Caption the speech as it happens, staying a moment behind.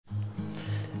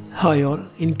Hi all,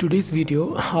 in today's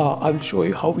video I will show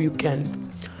you how you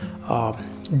can uh,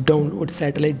 download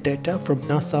satellite data from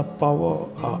NASA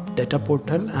Power data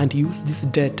portal and use this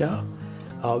data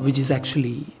which is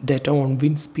actually data on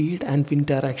wind speed and wind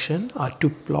direction to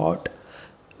plot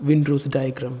Windrose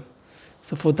diagram.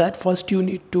 So for that, first you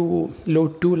need to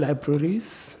load two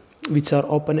libraries which are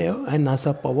OpenAI and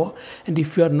NASA Power. And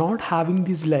if you are not having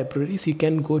these libraries, you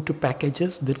can go to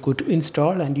packages, then go to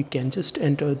install, and you can just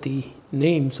enter the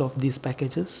names of these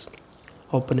packages,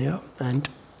 OpenAI and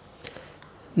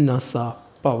NASA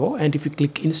Power. And if you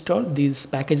click install, these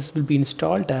packages will be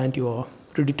installed and you are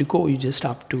ready to go. You just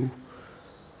have to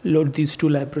load these two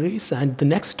libraries, and the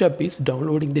next step is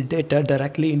downloading the data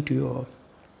directly into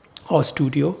your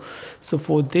studio. So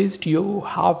for this you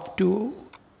have to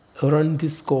run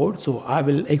this code, so I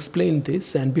will explain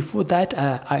this. And before that,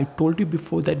 I told you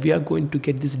before that we are going to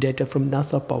get this data from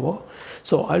NASA Power,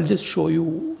 so I'll just show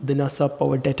you the NASA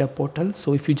Power data portal.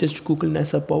 So if you just Google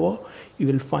NASA Power, you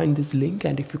will find this link,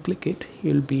 and if you click it,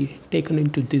 you'll be taken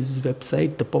into this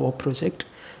website, the Power project,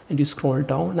 and you scroll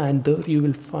down and there you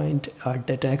will find a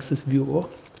data access viewer.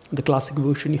 The classic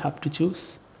version you have to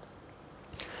choose.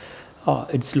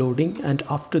 It's loading, and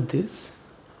after this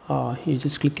you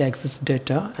just click access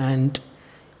data and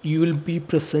you will be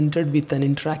presented with an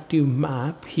interactive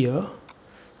map here.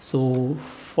 So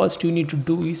first you need to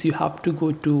do is you have to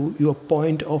go to your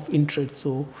point of interest.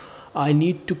 So I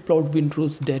need to plot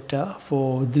Windrose data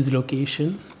for this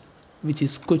location, which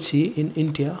is Kochi in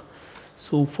India.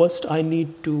 So first I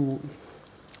need to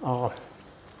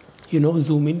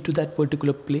zoom into that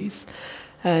particular place,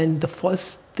 and the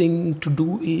first thing to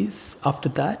do is after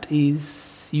that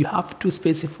is you have to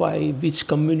specify which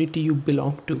community you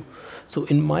belong to. So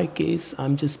in my case,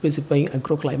 I'm just specifying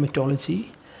agroclimatology.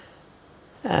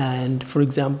 And for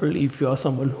example, if you are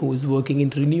someone who is working in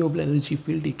renewable energy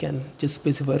field, you can just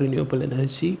specify renewable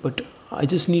energy. But I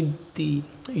just need the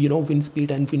wind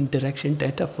speed and wind direction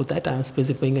data. For that I am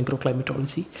specifying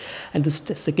agroclimatology. And the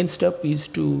second step is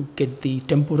to get the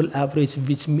temporal average,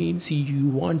 which means you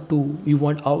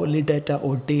want hourly data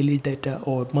or daily data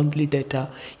or monthly data.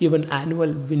 Even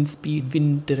annual wind speed,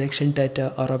 wind direction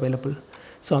data are available.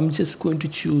 So I'm just going to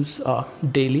choose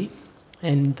daily.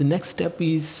 And the next step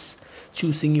is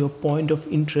choosing your point of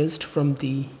interest from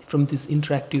this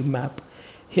interactive map.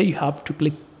 Here you have to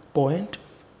click point,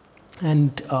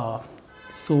 and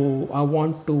so I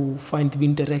want to find the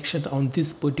wind direction on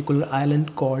this particular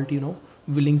island called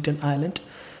Wellington Island.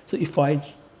 So if I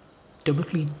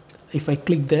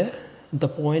click there, the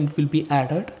point will be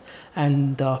added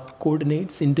and the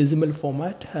coordinates in decimal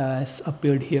format has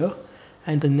appeared here.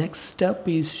 And the next step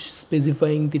is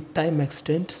specifying the time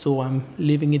extent, so I'm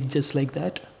leaving it just like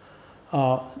that.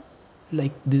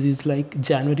 Like this is like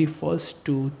January 1st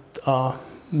to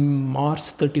March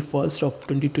 31st of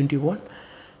 2021.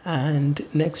 And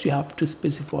next you have to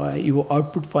specify your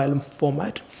output file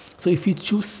format. So if you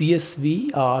choose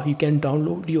CSV, you can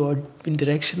download your wind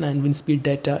direction and wind speed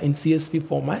data in CSV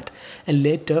format and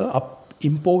later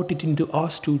import it into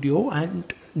RStudio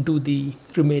and do the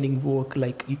remaining work.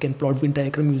 Like you can plot wind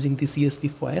diagram using the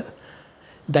CSV file.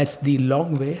 That's the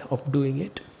long way of doing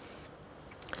it.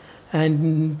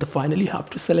 And finally you have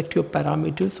to select your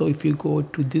parameters. So if you go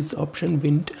to this option,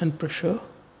 wind and pressure,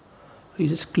 you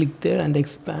just click there and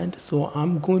expand. So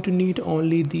I'm going to need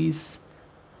only these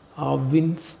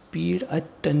wind speed at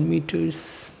 10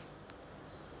 meters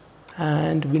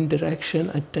and wind direction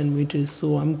at 10 meters.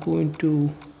 So I'm going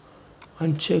to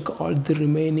uncheck all the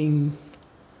remaining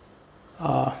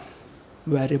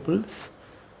variables.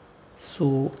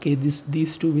 So okay,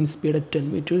 these two, wind speed at 10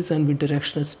 meters and wind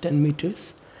direction at 10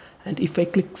 meters. And if I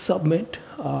click submit,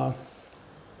 I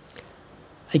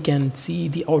can see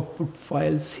the output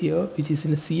files here, which is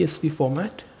in a CSV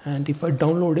format. And if I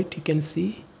download it, you can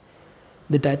see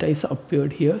the data is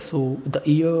appeared here. So the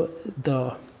year,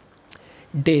 the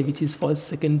day, which is first,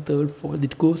 second, third, fourth,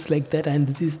 it goes like that. And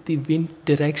this is the wind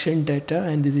direction data,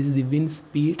 and this is the wind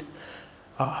speed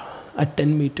at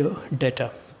 10 meter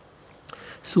data.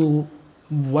 So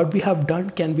what we have done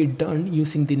can be done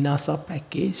using the NASA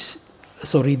package,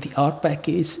 the R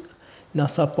package,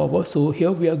 NASA Power. So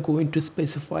here we are going to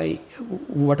specify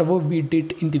whatever we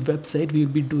did in the website, we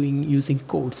will be doing using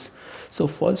codes. So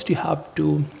first you have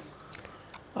to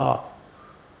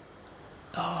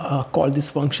call this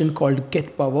function called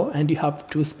get power, and you have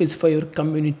to specify your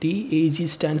community. AG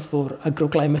stands for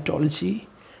agroclimatology,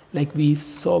 like we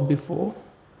saw before.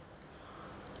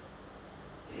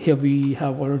 Here we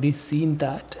have already seen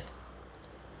that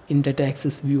in data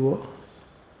access viewer.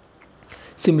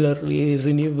 Similarly,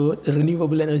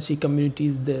 renewable energy community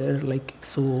is there, like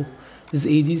so This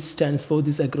AG stands for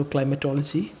this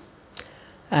agroclimatology.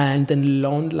 And then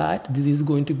lawn lat, this is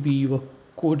going to be your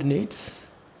coordinates,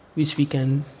 which we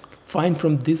can find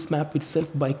from this map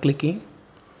itself by clicking.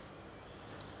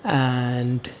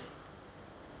 And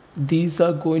these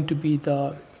are going to be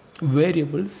the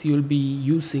variables you'll be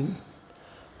using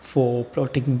for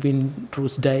plotting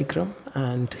Windrose diagram,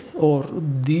 and or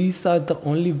these are the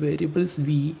only variables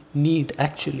we need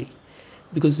actually,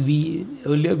 because we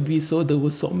earlier we saw there were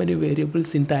so many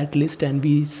variables in that list and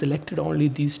we selected only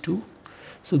these two.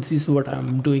 So this is what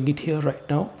I'm doing it here right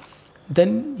now.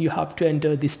 Then you have to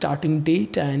enter the starting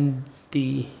date and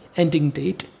the ending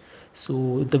date.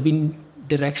 So the wind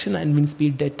direction and wind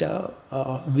speed data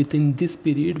within this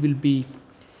period will be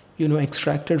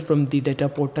extracted from the data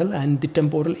portal. And the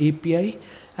temporal API,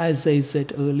 as I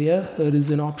said earlier, there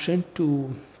is an option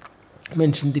to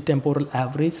mention the temporal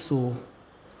average. So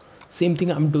same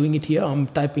thing I'm doing it here, I'm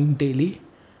typing daily,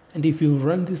 and if you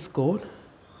run this code,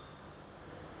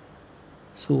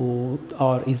 so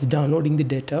or is downloading the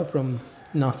data from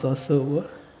NASA server,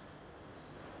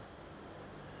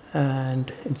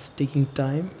 and it's taking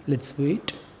time, let's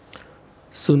wait.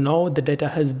 So now the data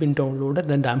has been downloaded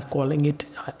and I'm calling it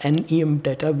NEM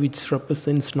data, which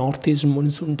represents northeast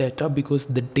monsoon data, because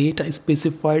the data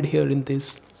specified here in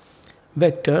this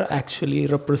vector actually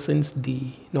represents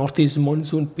the northeast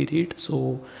monsoon period.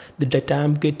 So the data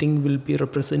I'm getting will be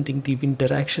representing the wind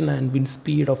direction and wind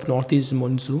speed of northeast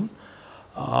monsoon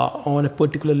on a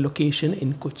particular location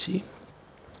in Kochi.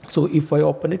 So if I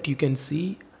open it, you can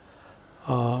see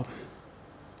the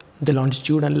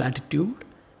longitude and latitude,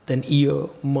 then year,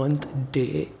 month,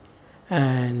 day,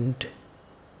 and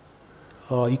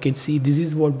you can see this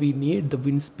is what we need: the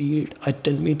wind speed at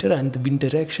 10 meter and the wind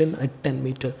direction at 10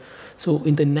 meter. So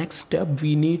in the next step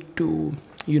we need to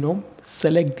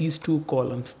select these two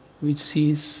columns, which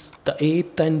is the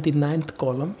 8th and the 9th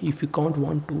column. If you count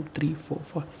 1 2 3 4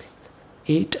 5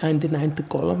 8 and the 9th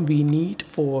column we need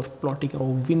for plotting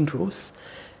our Windrose,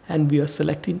 and we are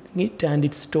selecting it, and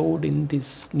it's stored in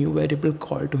this new variable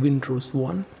called Windrose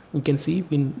 1. You can see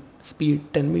wind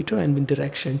speed 10 meter and wind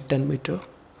direction 10 meter.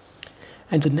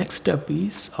 And the next step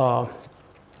is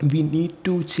we need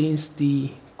to change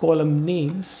the column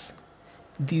names,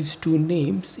 these two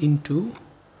names, into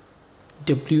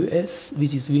WS,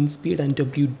 which is wind speed, and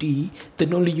WD.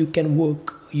 Then only you can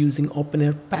work using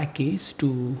OpenAir package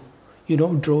to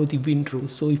draw the Windrose.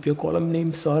 So if your column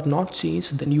names are not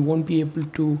changed, then you won't be able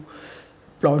to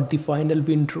plot the final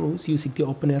Windrose using the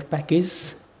OpenAir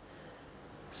package.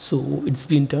 So it's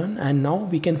been done, and now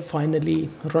we can finally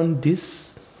run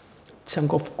this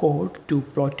chunk of code to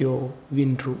plot your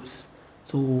Windrose.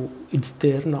 So it's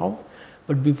there now,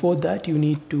 but before that you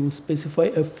need to specify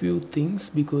a few things,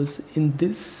 because in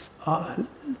this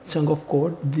chunk of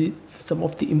code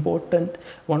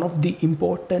one of the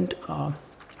important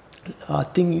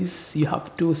thing is you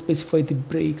have to specify the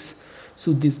breaks.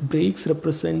 So these breaks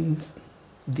represents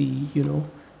the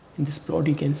in this plot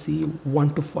you can see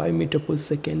 1 to 5 meter per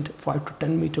second, 5 to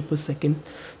 10 meter per second.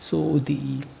 So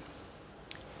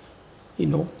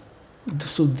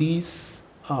so these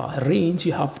range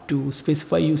you have to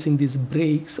specify using this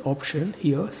breaks option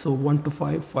here. So 1 to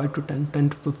 5, 5 to 10, 10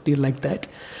 to 50, like that.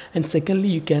 And secondly,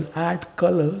 you can add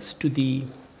colors to the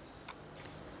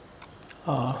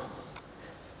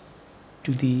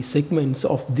segments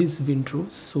of this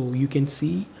Windrose. So you can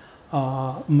see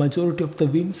majority of the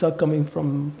winds are coming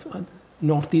from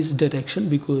northeast direction,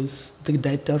 because the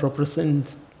data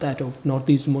represents that of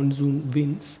northeast monsoon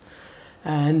winds,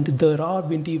 and there are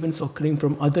wind events occurring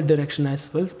from other direction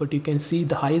as well, but you can see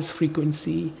the highest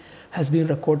frequency has been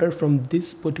recorded from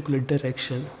this particular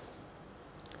direction.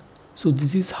 So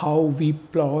this is how we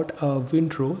plot a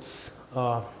Windrose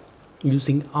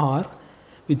using R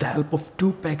with the help of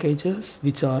two packages,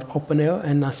 which are OpenAir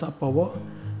and NASA Power.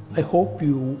 I hope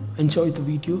you enjoyed the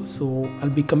video. So I'll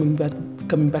be coming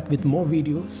back with more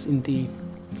videos in the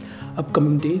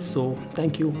upcoming days. So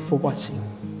thank you for watching.